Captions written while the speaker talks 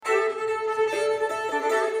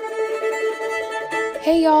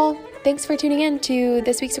Hey y'all, thanks for tuning in to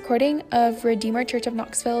this week's recording of Redeemer Church of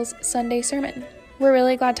Knoxville's Sunday Sermon. We're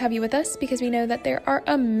really glad to have you with us because we know that there are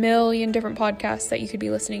a million different podcasts that you could be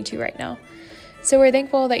listening to right now. So we're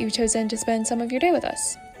thankful that you've chosen to spend some of your day with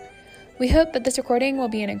us. We hope that this recording will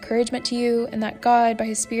be an encouragement to you and that God, by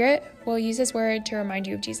His Spirit, will use His Word to remind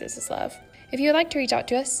you of Jesus' love. If you would like to reach out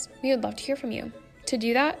to us, we would love to hear from you. To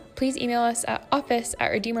do that, please email us at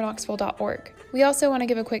office@redeemerknoxville.org. We also want to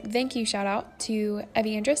give a quick thank you shout out to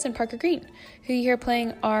Evie Andrus and Parker Green, who you hear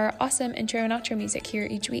playing our awesome intro and outro music here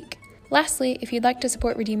each week. Lastly, if you'd like to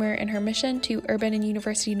support Redeemer in her mission to Urban and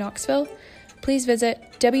University Knoxville, please visit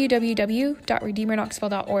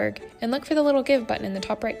www.redeemerknoxville.org and look for the little give button in the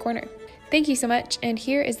top right corner. Thank you so much, and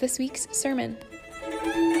here is this week's sermon.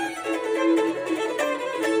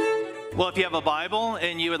 Well, if you have a Bible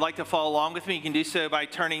and you would like to follow along with me, you can do so by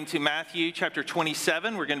turning to Matthew chapter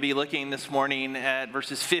 27. We're going to be looking this morning at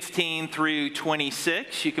verses 15 through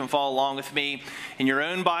 26. You can follow along with me in your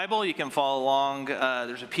own Bible. You can follow along.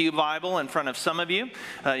 There's a pew Bible in front of some of you.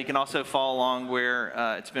 You can also follow along where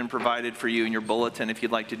it's been provided for you in your bulletin if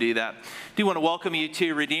you'd like to do that. I do want to welcome you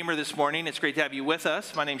to Redeemer this morning. It's great to have you with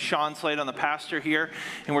us. My name's Shawn, Slate. I'm the pastor here,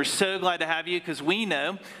 and we're so glad to have you because we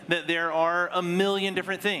know that there are a million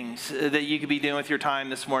different things that you could be doing with your time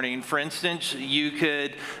this morning. For instance, you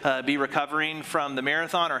could be recovering from the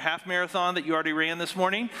marathon or half marathon that you already ran this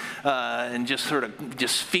morning and just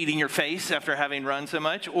feeding your face after having run so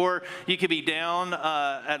much. Or you could be down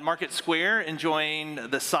at Market Square enjoying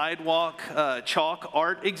the sidewalk chalk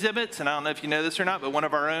art exhibits. And I don't know if you know this or not, but one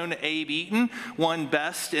of our own, Abe Eaton, won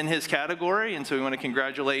best in his category. And so we want to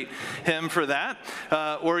congratulate him for that.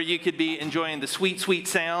 Or you could be enjoying the sweet, sweet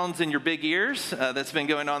sounds in your big ears that's been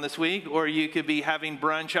going on this week. Or you could be having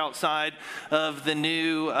brunch outside of the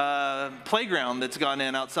new playground that's gone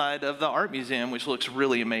in outside of the art museum, which looks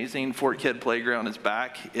really amazing. Fort Kidd Playground is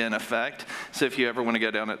back in effect. So if you ever want to go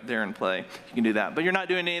down there and play, you can do that. But you're not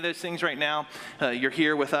doing any of those things right now. You're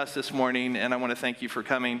here with us this morning, and I want to thank you for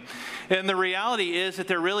coming. And the reality is that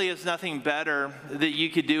there really is nothing better that you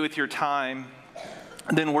could do with your time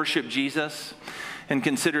than worship Jesus and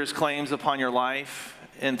consider His claims upon your life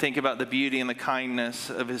and think about the beauty and the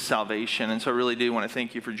kindness of His salvation. And so I really do want to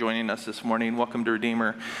thank you for joining us this morning. Welcome to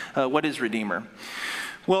Redeemer. What is Redeemer?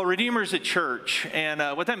 Well, Redeemer is a church, and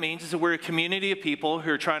what that means is that we're a community of people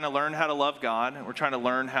who are trying to learn how to love God, and we're trying to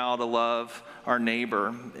learn how to love our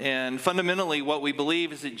neighbor. And fundamentally, what we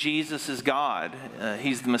believe is that Jesus is God.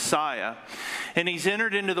 He's the Messiah, and He's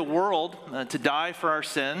entered into the world to die for our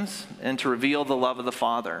sins and to reveal the love of the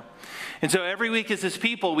Father. And so every week as His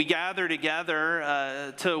people, we gather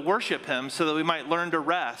together to worship Him so that we might learn to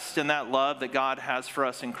rest in that love that God has for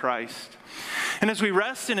us in Christ. And as we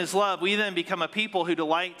rest in His love, we then become a people who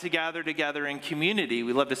delight to gather together in community.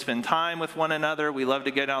 We love to spend time with one another. We love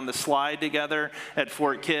to get on the slide together at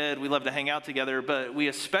Fort Kidd. We love to hang out together, but we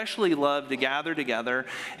especially love to gather together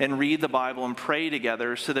and read the Bible and pray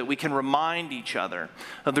together so that we can remind each other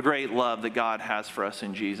of the great love that God has for us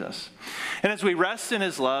in Jesus. And as we rest in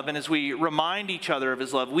His love and as we remind each other of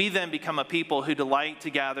His love, we then become a people who delight to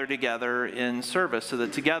gather together in service so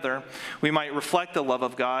that together we might reflect the love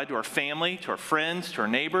of God to our family, to our friends, to our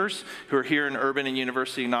neighbors who are here in Urban and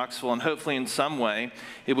University Knoxville, and hopefully in some way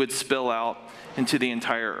it would spill out into the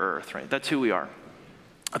entire earth, right? That's who we are.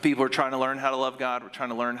 People are trying to learn how to love God. We're trying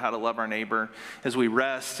to learn how to love our neighbor as we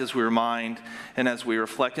rest, as we remind, and as we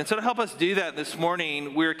reflect. And so to help us do that this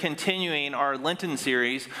morning, we're continuing our Lenten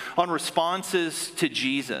series on responses to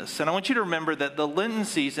Jesus. And I want you to remember that the Lenten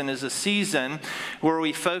season is a season where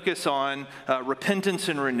we focus on repentance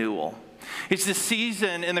and renewal. It's the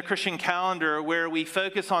season in the Christian calendar where we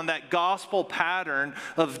focus on that gospel pattern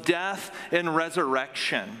of death and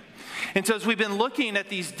resurrection. And so as we've been looking at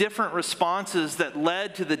these different responses that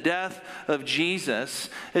led to the death of Jesus,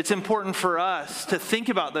 it's important for us to think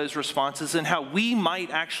about those responses and how we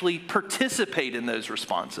might actually participate in those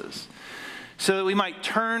responses so that we might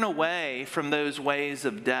turn away from those ways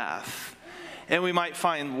of death and we might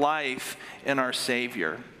find life in our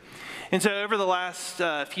Savior. And so over the last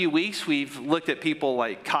few weeks, we've looked at people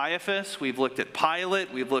like Caiaphas, we've looked at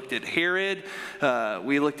Pilate, we've looked at Herod,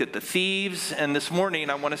 we looked at the thieves, and this morning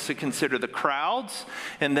I want us to consider the crowds,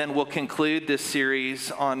 and then we'll conclude this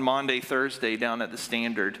series on Maundy, Thursday down at the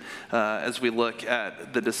Standard as we look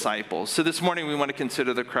at the disciples. So this morning we want to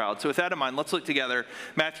consider the crowd. So with that in mind, let's look together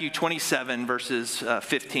Matthew 27 verses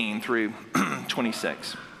 15 through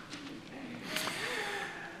 26.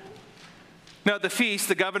 Now at the feast,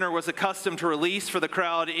 the governor was accustomed to release for the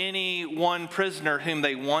crowd any one prisoner whom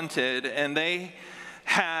they wanted, and they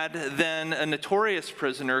had then a notorious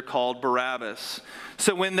prisoner called Barabbas.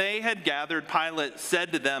 So when they had gathered, Pilate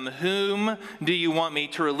said to them, "Whom do you want me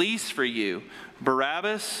to release for you,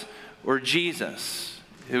 Barabbas or Jesus,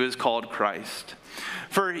 who is called Christ?"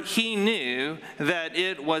 For he knew that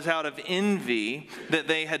it was out of envy that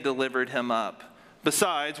they had delivered him up.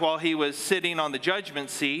 Besides, while he was sitting on the judgment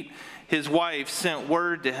seat, his wife sent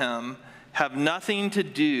word to him, "Have nothing to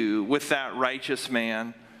do with that righteous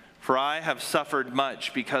man, for I have suffered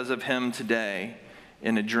much because of him today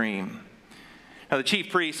in a dream." Now the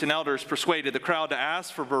chief priests and elders persuaded the crowd to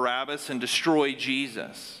ask for Barabbas and destroy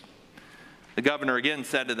Jesus. The governor again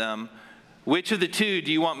said to them, "Which of the two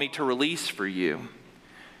do you want me to release for you?"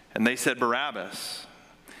 And they said, "Barabbas."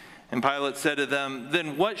 And Pilate said to them,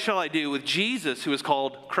 "Then what shall I do with Jesus, who is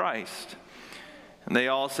called Christ?" And they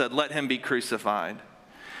all said, "Let him be crucified."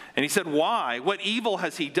 And he said, "Why? What evil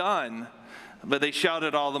has he done?" But they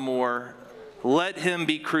shouted all the more, "Let him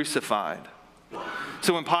be crucified."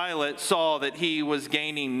 So when Pilate saw that he was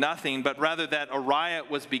gaining nothing, but rather that a riot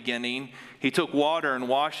was beginning, he took water and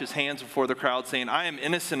washed his hands before the crowd, saying, "I am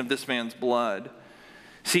innocent of this man's blood.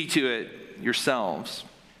 See to it yourselves."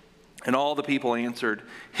 And all the people answered,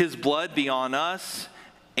 "His blood be on us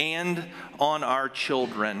and on our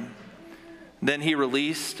children." Then he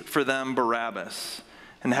released for them Barabbas,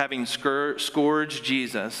 and having scourged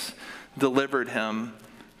Jesus, delivered him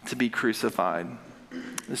to be crucified.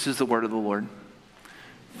 This is the word of the Lord.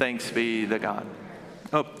 Thanks be to God.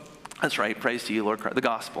 Oh, that's right. Praise to you, Lord Christ. The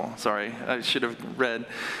gospel. Sorry, I should have read.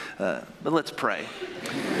 But let's pray.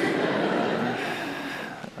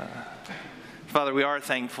 Father, we are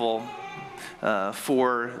thankful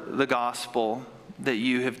for the gospel that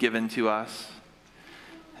you have given to us.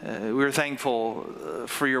 We're thankful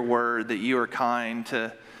for your word, that you are kind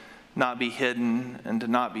to not be hidden and to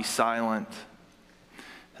not be silent,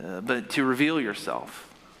 but to reveal yourself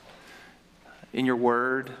in your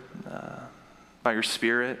word, by your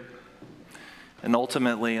Spirit, and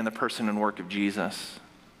ultimately in the person and work of Jesus.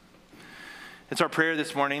 It's our prayer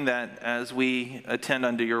this morning that as we attend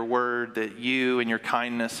unto your word, that you in your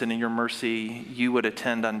kindness and in your mercy, you would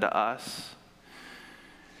attend unto us,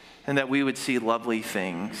 and that we would see lovely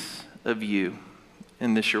things of you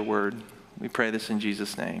in this your word. We pray this in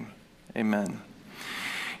Jesus' name. Amen.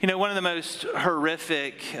 You know, one of the most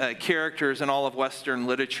horrific characters in all of Western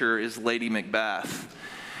literature is Lady Macbeth.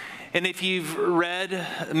 And if you've read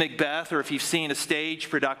Macbeth, or if you've seen a stage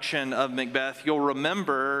production of Macbeth, you'll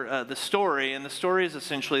remember the story. And the story is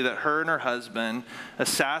essentially that her and her husband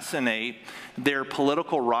assassinate their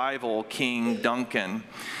political rival, King Duncan.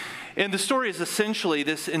 And the story is essentially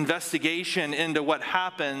this investigation into what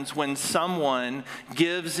happens when someone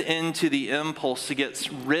gives into the impulse to get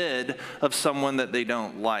rid of someone that they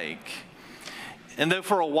don't like. And though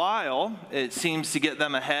for a while it seems to get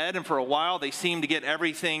them ahead, and for a while they seem to get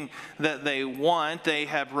everything that they want, they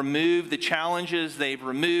have removed the challenges, they've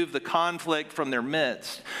removed the conflict from their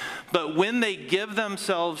midst. But when they give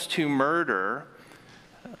themselves to murder,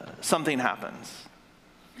 something happens.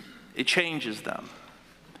 It changes them.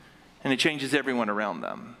 And it changes everyone around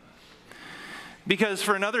them. Because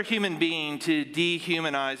for another human being to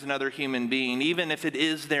dehumanize another human being, even if it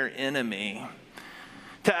is their enemy,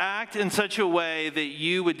 to act in such a way that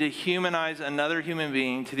you would dehumanize another human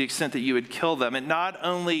being to the extent that you would kill them, it not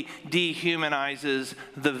only dehumanizes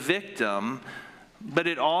the victim, but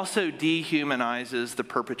it also dehumanizes the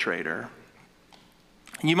perpetrator.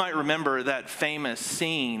 You might remember that famous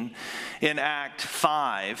scene in Act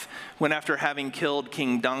 5 when, after having killed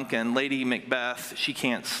King Duncan, Lady Macbeth, she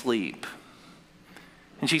can't sleep.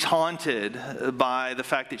 And she's haunted by the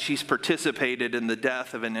fact that she's participated in the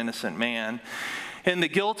death of an innocent man. And the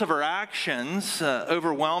guilt of her actions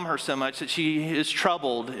overwhelm her so much that she is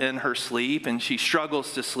troubled in her sleep, and she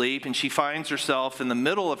struggles to sleep, and she finds herself in the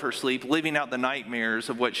middle of her sleep living out the nightmares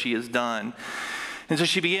of what she has done. And so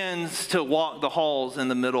she begins to walk the halls in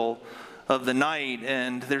the middle of the night,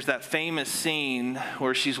 and there's that famous scene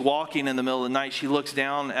where she's walking in the middle of the night. She looks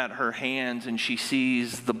down at her hands and she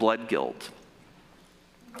sees the blood guilt.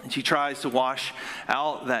 And she tries to wash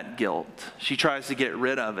out that guilt. She tries to get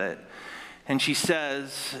rid of it. And she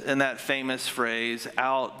says in that famous phrase,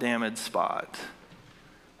 "Out, damned spot,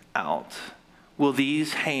 out. Will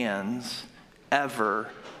these hands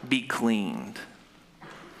ever be cleaned?"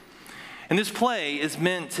 And this play is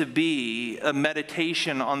meant to be a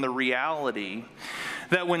meditation on the reality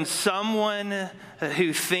that when someone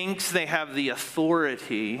who thinks they have the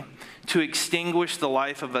authority to extinguish the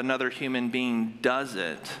life of another human being does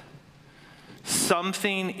it,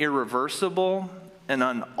 something irreversible and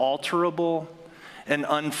unalterable and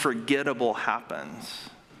unforgettable happens.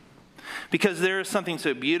 Because there is something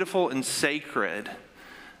so beautiful and sacred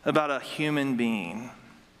about a human being.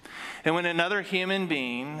 And when another human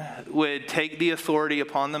being would take the authority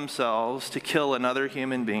upon themselves to kill another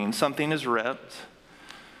human being, something is ripped,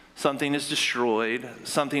 something is destroyed,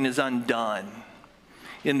 something is undone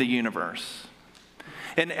in the universe.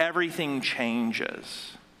 And everything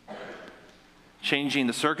changes. Changing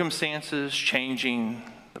the circumstances, changing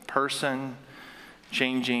the person,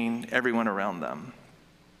 changing everyone around them.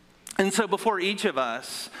 And so before each of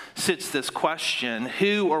us sits this question,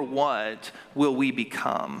 who or what will we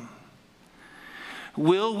become?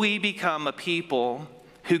 Will we become a people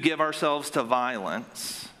who give ourselves to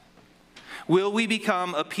violence? Will we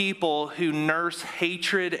become a people who nurse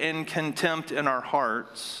hatred and contempt in our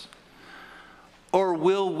hearts? Or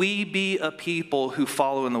will we be a people who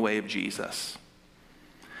follow in the way of Jesus?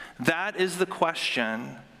 That is the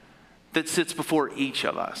question that sits before each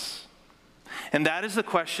of us. And that is the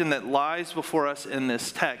question that lies before us in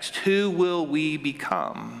this text. Who will we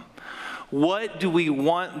become? What do we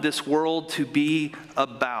want this world to be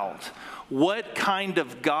about? What kind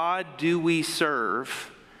of God do we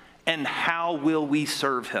serve? And how will we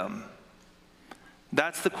serve him?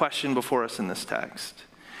 That's the question before us in this text.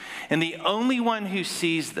 And the only one who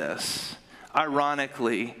sees this,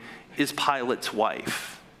 ironically, is Pilate's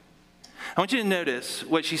wife. I want you to notice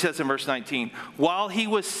what she says in verse 19. While he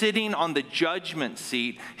was sitting on the judgment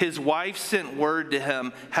seat, his wife sent word to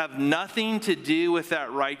him, "Have nothing to do with that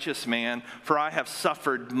righteous man, for I have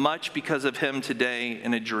suffered much because of him today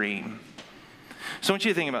in a dream." So I want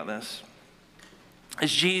you to think about this.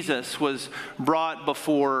 As Jesus was brought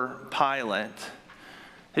before Pilate,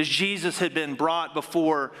 as Jesus had been brought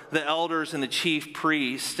before the elders and the chief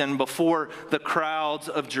priests and before the crowds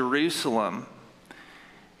of Jerusalem,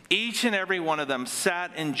 each and every one of them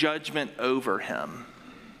sat in judgment over him.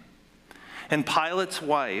 And Pilate's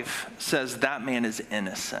wife says, "That man is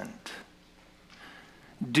innocent.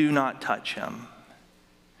 Do not touch him."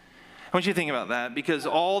 I want you to think about that, because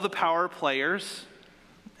all the power players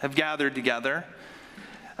have gathered together.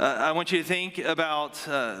 I want you to think about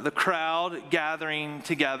the crowd gathering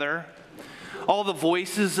together. All the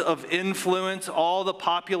voices of influence, all the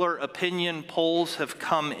popular opinion polls have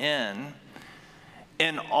come in.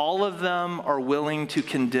 And all of them are willing to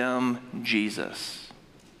condemn Jesus.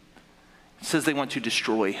 It says they want to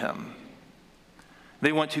destroy him.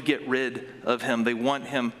 They want to get rid of him. They want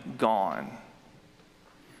him gone.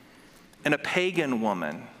 And a pagan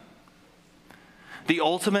woman, the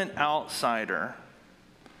ultimate outsider,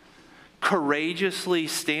 courageously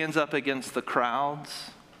stands up against the crowds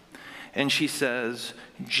and she says,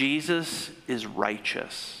 Jesus is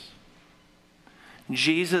righteous.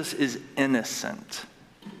 Jesus is innocent.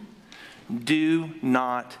 Do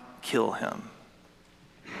not kill him.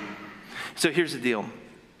 So here's the deal.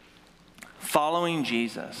 Following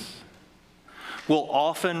Jesus will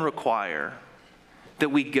often require that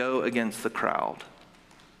we go against the crowd.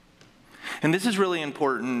 And this is really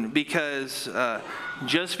important because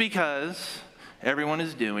just because everyone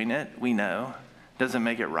is doing it, we know, doesn't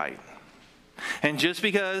make it right. And just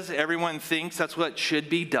because everyone thinks that's what should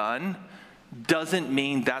be done, doesn't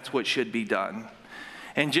mean that's what should be done.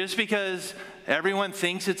 And just because everyone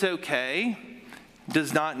thinks it's okay,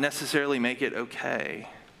 does not necessarily make it okay.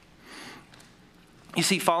 You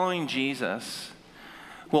see, following Jesus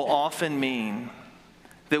will often mean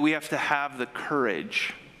that we have to have the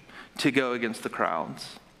courage to go against the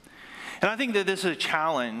crowds. And I think that this is a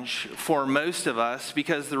challenge for most of us,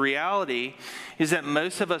 because the reality is that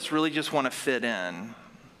most of us really just want to fit in.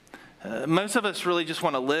 Most of us really just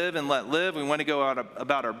want to live and let live. We want to go out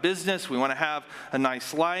about our business. We want to have a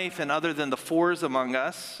nice life. And other than the fours among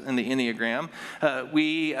us in the Enneagram,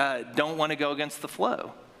 we don't want to go against the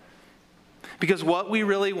flow. Because what we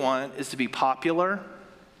really want is to be popular,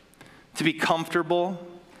 to be comfortable,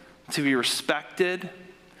 to be respected,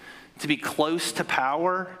 to be close to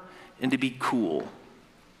power, and to be cool.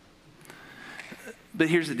 But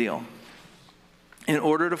here's the deal. In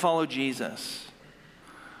order to follow Jesus,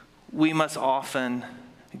 we must often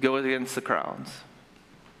go against the crowds.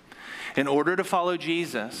 In order to follow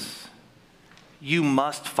Jesus, you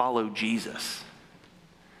must follow Jesus.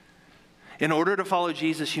 In order to follow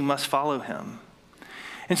Jesus, you must follow him.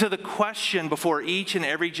 And so the question before each and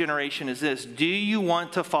every generation is this: do you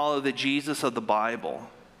want to follow the Jesus of the Bible?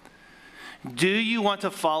 Do you want to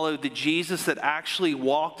follow the Jesus that actually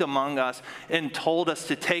walked among us and told us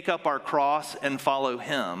to take up our cross and follow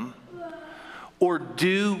him? Or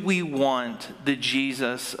do we want the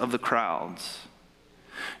Jesus of the crowds?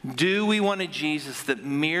 Do we want a Jesus that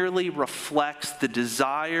merely reflects the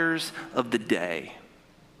desires of the day?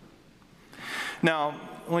 Now,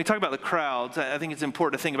 when we talk about the crowds, I think it's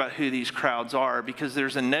important to think about who these crowds are, because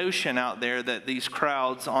there's a notion out there that these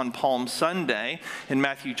crowds on Palm Sunday in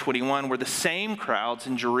Matthew 21 were the same crowds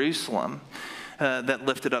in Jerusalem that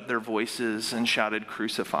lifted up their voices and shouted,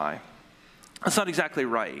 "Crucify." That's not exactly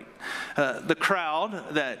right. The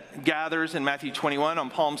crowd that gathers in Matthew 21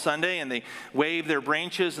 on Palm Sunday, and they wave their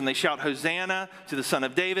branches and they shout, "Hosanna to the Son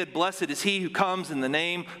of David. Blessed is he who comes in the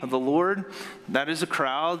name of the Lord." That is a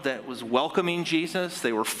crowd that was welcoming Jesus.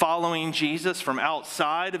 They were following Jesus from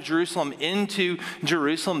outside of Jerusalem into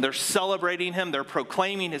Jerusalem. They're celebrating him. They're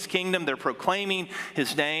proclaiming his kingdom. They're proclaiming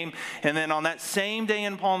his name. And then on that same day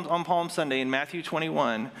on Palm Sunday in Matthew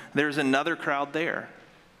 21, there's another crowd there.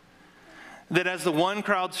 That as the one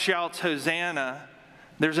crowd shouts, "Hosanna,"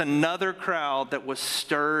 there's another crowd that was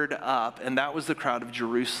stirred up, and that was the crowd of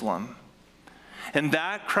Jerusalem. And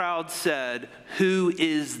that crowd said, "Who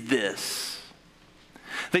is this?"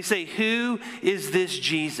 They say, "Who is this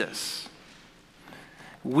Jesus?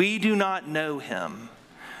 We do not know him.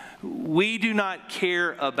 We do not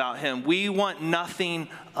care about him. We want nothing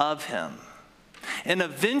of him." And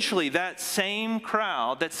eventually that same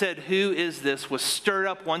crowd that said, "Who is this?" was stirred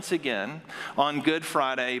up once again on Good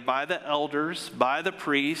Friday by the elders, by the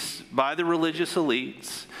priests, by the religious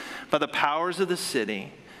elites, by the powers of the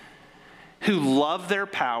city, who loved their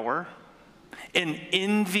power and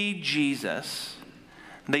envied Jesus.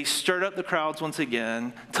 They stirred up the crowds once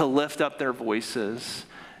again to lift up their voices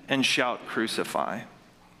and shout, "Crucify."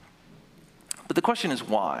 But the question is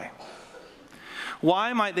why?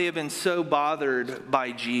 Why might they have been so bothered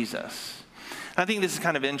by Jesus? I think this is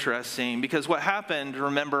kind of interesting, because what happened,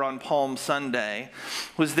 remember, on Palm Sunday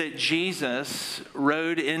was that Jesus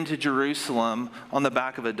rode into Jerusalem on the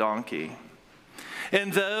back of a donkey.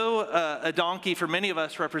 And though a donkey for many of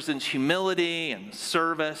us represents humility and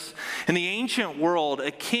service, in the ancient world,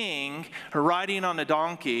 a king riding on a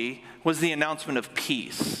donkey was the announcement of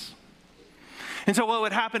peace. And so what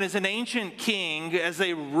would happen is an ancient king, as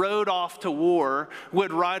they rode off to war,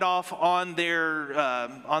 would ride off on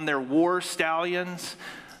their war stallions.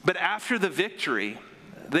 But after the victory,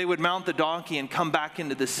 they would mount the donkey and come back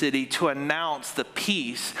into the city to announce the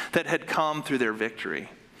peace that had come through their victory.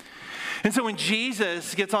 And so when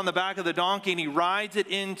Jesus gets on the back of the donkey and he rides it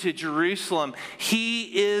into Jerusalem, he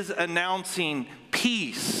is announcing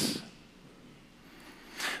peace.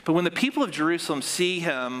 But when the people of Jerusalem see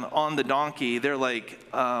him on the donkey, they're like,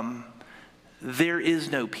 there is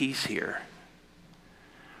no peace here.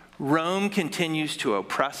 Rome continues to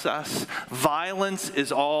oppress us. Violence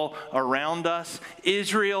is all around us.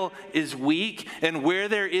 Israel is weak. And where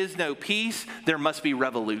there is no peace, there must be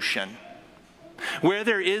revolution. Where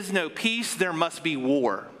there is no peace, there must be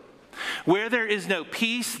war. Where there is no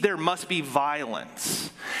peace, there must be violence.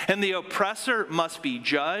 And the oppressor must be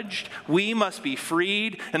judged, we must be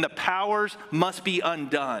freed, and the powers must be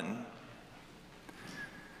undone.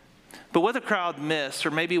 But what the crowd missed,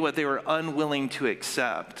 or maybe what they were unwilling to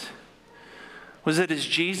accept, was that as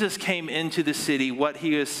Jesus came into the city, what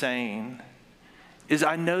he was saying is,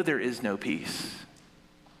 "I know there is no peace,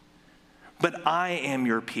 but I am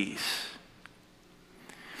your peace."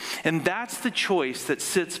 And that's the choice that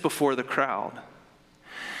sits before the crowd.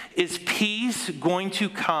 Is peace going to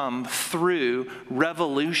come through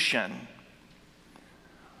revolution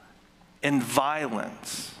and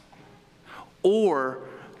violence? Or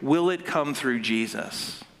will it come through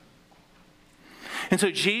Jesus? And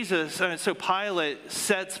so Pilate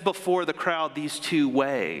sets before the crowd these two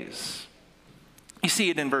ways. You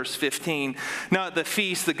see it in verse 15. Now at the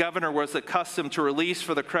feast, the governor was accustomed to release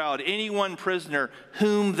for the crowd any one prisoner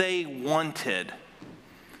whom they wanted.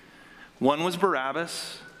 One was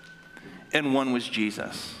Barabbas, and one was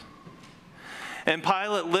Jesus. And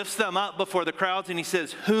Pilate lifts them up before the crowds and he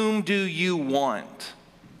says, "Whom do you want?"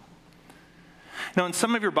 Now, in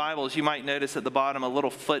some of your Bibles, you might notice at the bottom a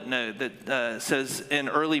little footnote that says in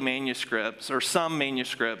early manuscripts, or some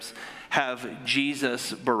manuscripts, have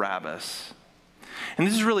Jesus Barabbas. And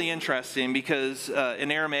this is really interesting because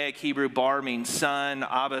in Aramaic, Hebrew, bar means son,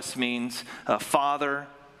 Abbas means father.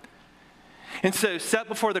 And so set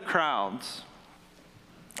before the crowds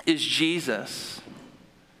is Jesus,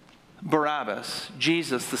 Barabbas,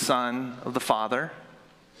 Jesus, the Son of the Father,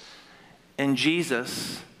 and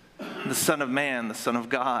Jesus, the Son of Man, the Son of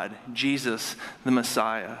God, Jesus, the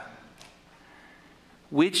Messiah.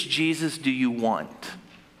 Which Jesus do you want?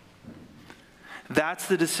 That's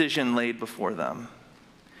the decision laid before them.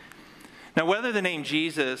 Now, whether the name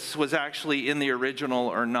Jesus was actually in the original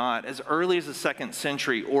or not, as early as the 2nd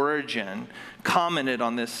century, Origen commented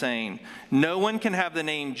on this saying, "No one can have the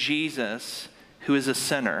name Jesus who is a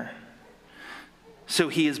sinner, so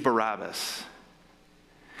he is Barabbas."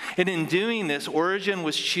 And in doing this, Origen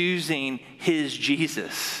was choosing his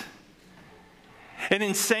Jesus. And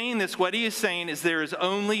in saying this, what he is saying is there is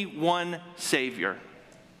only one Savior.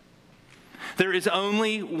 There is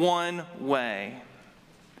only one way.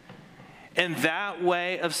 And that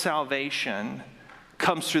way of salvation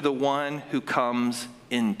comes through the one who comes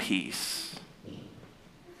in peace.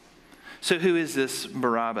 So who is this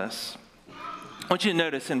Barabbas? I want you to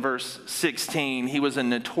notice in verse 16, he was a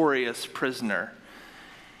notorious prisoner.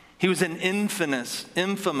 He was an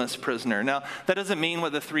infamous prisoner. Now, that doesn't mean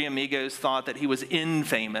what the three amigos thought, that he was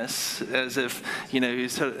infamous, as if,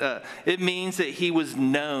 it means that he was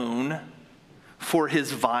known for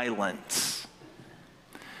his violence.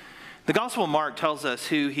 The Gospel of Mark tells us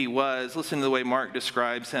who he was. Listen to the way Mark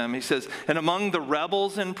describes him. He says, and among the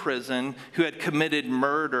rebels in prison who had committed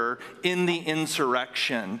murder in the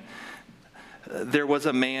insurrection, there was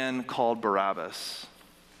a man called Barabbas.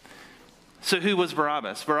 So who was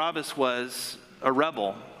Barabbas? Barabbas was a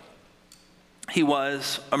rebel. He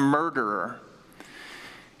was a murderer.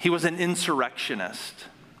 He was an insurrectionist.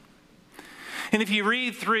 And if you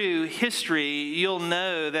read through history, you'll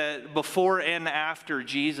know that before and after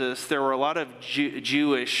Jesus, there were a lot of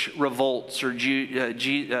Jewish revolts or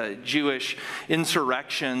Jewish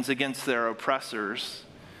insurrections against their oppressors,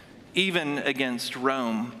 even against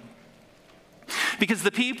Rome. Because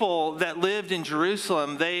the people that lived in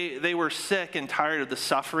Jerusalem, they were sick and tired of the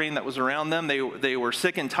suffering that was around them. They were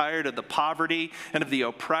sick and tired of the poverty and of the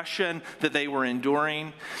oppression that they were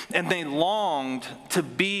enduring. And they longed to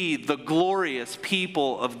be the glorious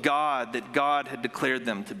people of God that God had declared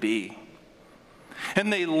them to be.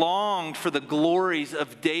 And they longed for the glories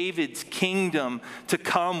of David's kingdom to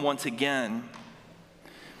come once again.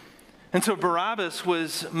 And so Barabbas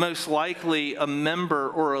was most likely a member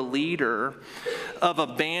or a leader of a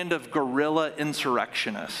band of guerrilla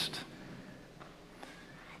insurrectionists.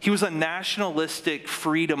 He was a nationalistic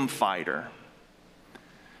freedom fighter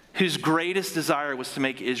whose greatest desire was to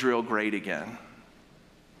make Israel great again.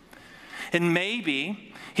 And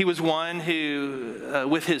maybe he was one who,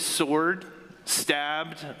 with his sword,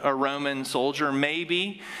 stabbed a Roman soldier.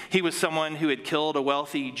 Maybe he was someone who had killed a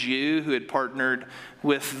wealthy Jew who had partnered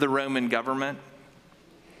with the Roman government.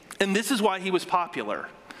 And this is why he was popular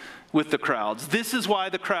with the crowds. This is why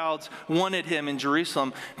the crowds wanted him in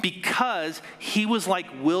Jerusalem, because he was like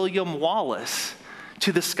William Wallace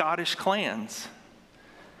to the Scottish clans.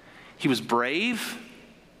 He was brave,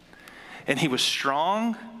 and he was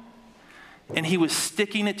strong, and he was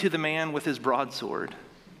sticking it to the man with his broadsword.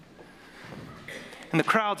 And the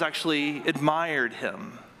crowds actually admired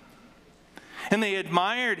him. And they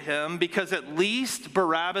admired him because at least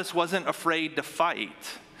Barabbas wasn't afraid to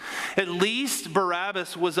fight. At least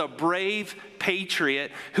Barabbas was a brave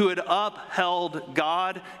patriot who had upheld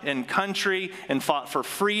God and country and fought for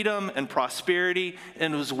freedom and prosperity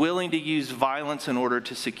and was willing to use violence in order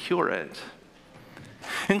to secure it.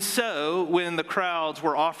 And so, when the crowds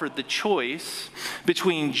were offered the choice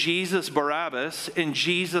between Jesus Barabbas and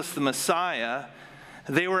Jesus the Messiah,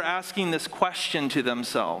 they were asking this question to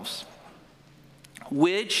themselves: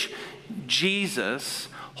 which Jesus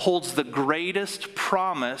holds the greatest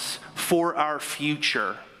promise for our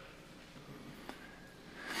future?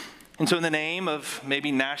 And so in the name of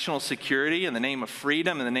maybe national security, in the name of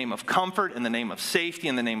freedom, in the name of comfort, in the name of safety,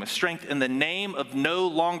 in the name of strength, in the name of no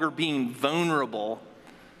longer being vulnerable,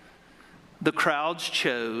 the crowds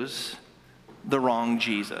chose the wrong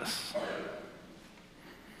Jesus.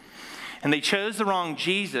 And they chose the wrong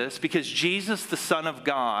Jesus because Jesus, the Son of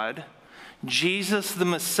God, Jesus, the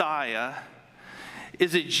Messiah,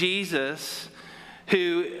 is a Jesus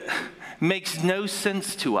who makes no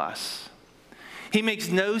sense to us. He makes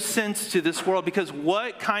no sense to this world, because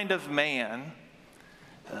what kind of man,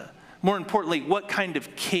 more importantly, what kind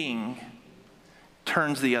of king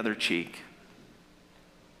turns the other cheek?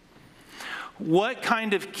 What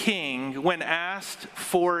kind of king, when asked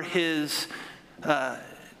for his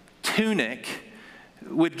tunic,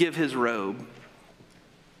 would give his robe?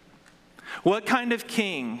 What kind of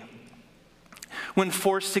king, when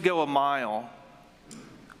forced to go a mile,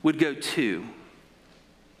 would go 2?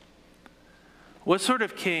 What sort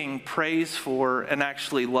of king prays for and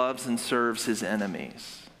actually loves and serves his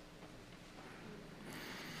enemies?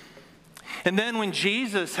 And then when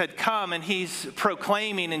Jesus had come and he's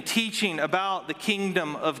proclaiming and teaching about the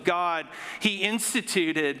kingdom of God, he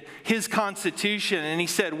instituted his constitution, and he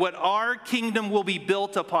said, what our kingdom will be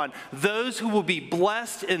built upon, those who will be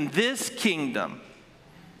blessed in this kingdom,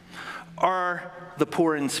 are the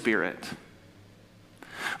poor in spirit.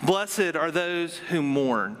 Blessed are those who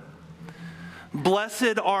mourn.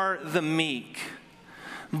 Blessed are the meek.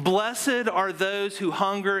 Blessed are those who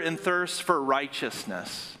hunger and thirst for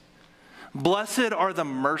righteousness. Blessed are the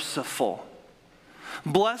merciful.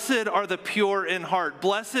 Blessed are the pure in heart.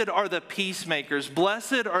 Blessed are the peacemakers.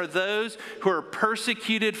 Blessed are those who are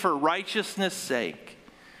persecuted for righteousness' sake.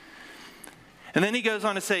 And then he goes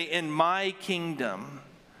on to say, in my kingdom,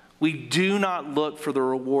 we do not look for the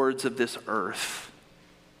rewards of this earth.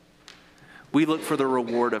 We look for the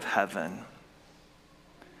reward of heaven.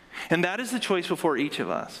 And that is the choice before each of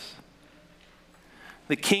us.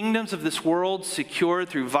 The kingdoms of this world secured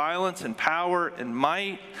through violence and power and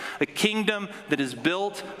might, a kingdom that is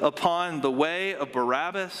built upon the way of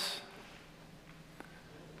Barabbas,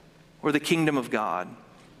 or the kingdom of God,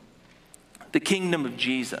 the kingdom of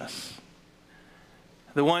Jesus,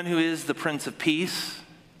 the one who is the Prince of Peace,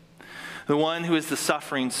 the one who is the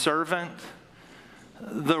suffering servant,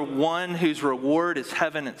 the one whose reward is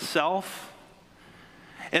heaven itself.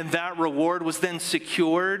 And that reward was then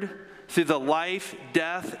secured through the life,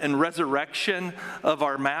 death, and resurrection of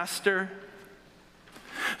our Master.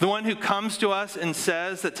 The one who comes to us and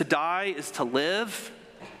says that to die is to live,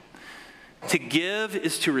 to give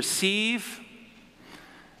is to receive,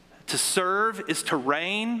 to serve is to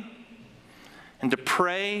reign, and to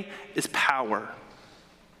pray is power.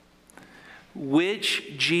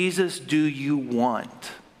 Which Jesus do you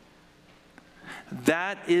want?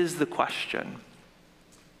 That is the question.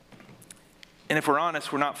 And if we're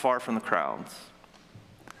honest, we're not far from the crowds.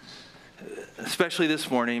 Especially this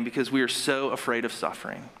morning, because we are so afraid of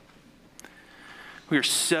suffering. We are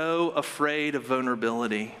so afraid of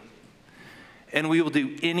vulnerability. And we will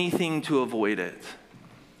do anything to avoid it.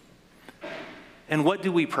 And what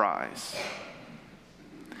do we prize?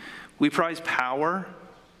 We prize power,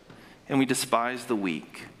 and we despise the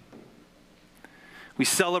weak. We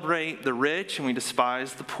celebrate the rich, and we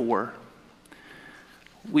despise the poor.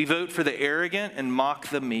 We vote for the arrogant and mock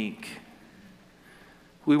the meek.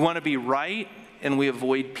 We want to be right, and we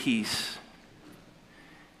avoid peace.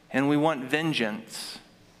 And we want vengeance,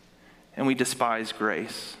 and we despise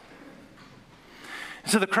grace.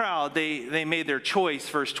 So the crowd, they made their choice,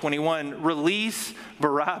 verse 21, release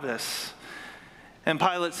Barabbas. And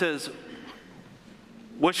Pilate says,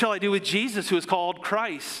 what shall I do with Jesus who is called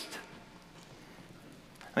Christ?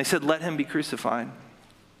 And they said, let him be crucified.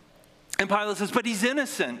 And Pilate says, but he's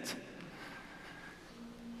innocent.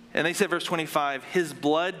 And they said, verse 25, his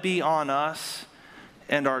blood be on us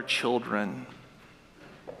and our children.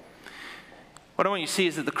 What I want you to see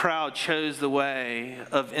is that the crowd chose the way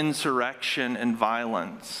of insurrection and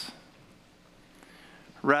violence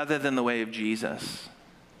rather than the way of Jesus.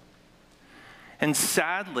 And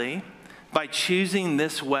sadly, by choosing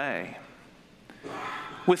this way,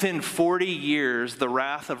 within 40 years, the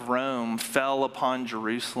wrath of Rome fell upon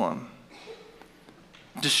Jerusalem,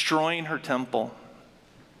 destroying her temple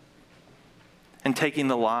and taking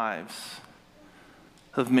the lives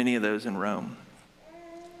of many of those in Rome.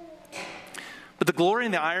 But the glory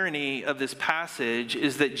and the irony of this passage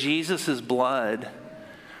is that Jesus' blood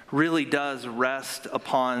really does rest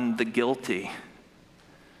upon the guilty.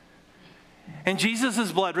 And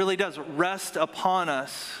Jesus' blood really does rest upon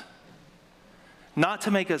us, not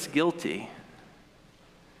to make us guilty,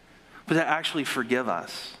 but to actually forgive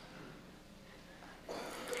us.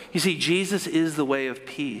 You see, Jesus is the way of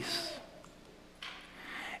peace.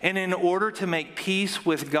 And in order to make peace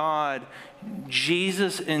with God,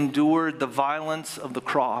 Jesus endured the violence of the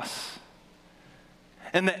cross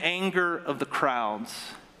and the anger of the crowds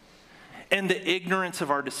and the ignorance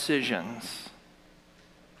of our decisions.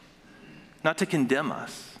 Not to condemn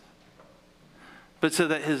us, but so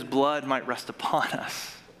that his blood might rest upon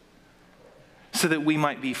us, so that we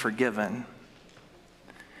might be forgiven.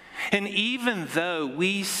 And even though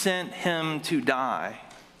we sent him to die,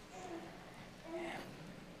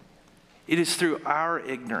 it is through our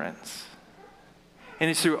ignorance and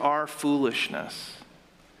it's through our foolishness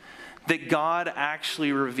that God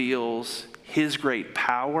actually reveals his great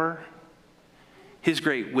power, his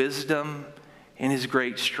great wisdom, and his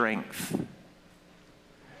great strength.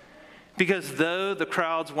 Because though the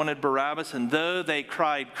crowds wanted Barabbas and though they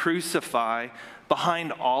cried, crucify,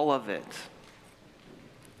 behind all of it,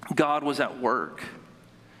 God was at work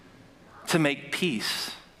to make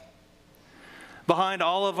peace. Behind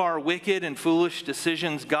all of our wicked and foolish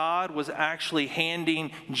decisions, God was actually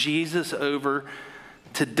handing Jesus over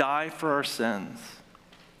to die for our sins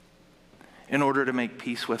in order to make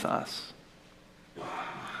peace with us.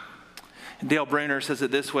 Dale Bruner says it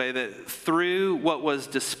this way, that through what was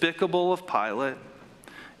despicable of Pilate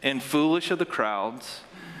and foolish of the crowds,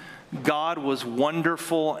 God was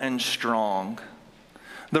wonderful and strong.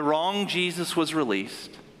 The wrong Jesus was released.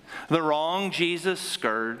 The wrong Jesus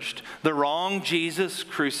scourged, the wrong Jesus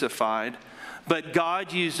crucified, but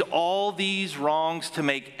God used all these wrongs to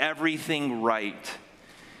make everything right.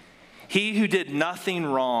 He who did nothing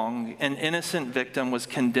wrong, an innocent victim, was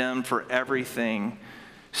condemned for everything,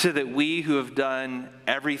 so that we who have done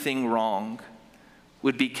everything wrong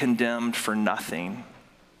would be condemned for nothing.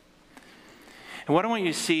 And what I want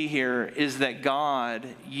you to see here is that God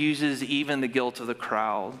uses even the guilt of the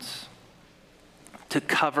crowds to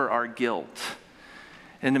cover our guilt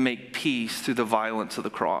and to make peace through the violence of the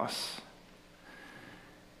cross.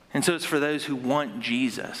 And so it's for those who want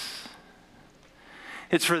Jesus.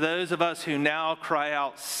 It's for those of us who now cry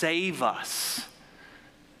out, "Save us,"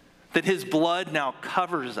 that his blood now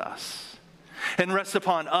covers us and rests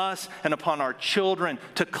upon us and upon our children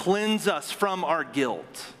to cleanse us from our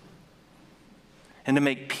guilt and to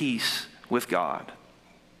make peace with God.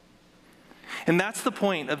 And that's the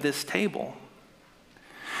point of this table.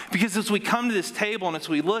 Because as we come to this table and as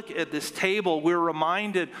we look at this table, we're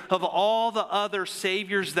reminded of all the other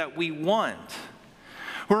saviors that we want.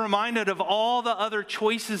 We're reminded of all the other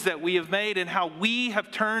choices that we have made and how we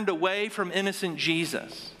have turned away from innocent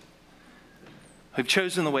Jesus. We've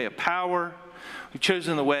chosen the way of power. We've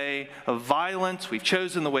chosen the way of violence. We've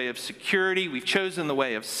chosen the way of security. We've chosen the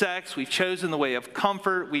way of sex. We've chosen the way of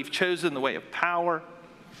comfort. We've chosen the way of power.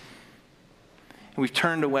 And we've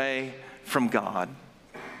turned away from God.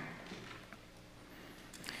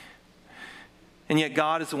 And yet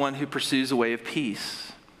God is the one who pursues a way of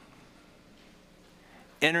peace,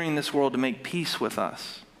 entering this world to make peace with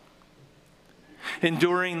us,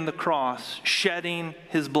 enduring the cross, shedding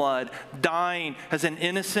his blood, dying as an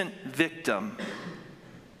innocent victim,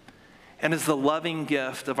 and as the loving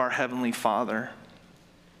gift of our Heavenly Father,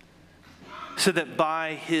 so that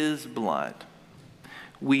by his blood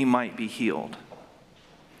we might be healed.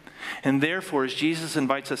 And therefore, as Jesus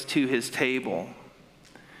invites us to his table,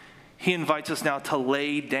 he invites us now to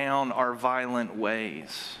lay down our violent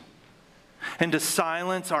ways and to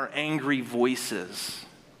silence our angry voices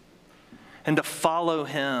and to follow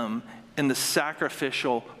him in the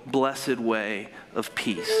sacrificial, blessed way of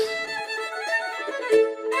peace.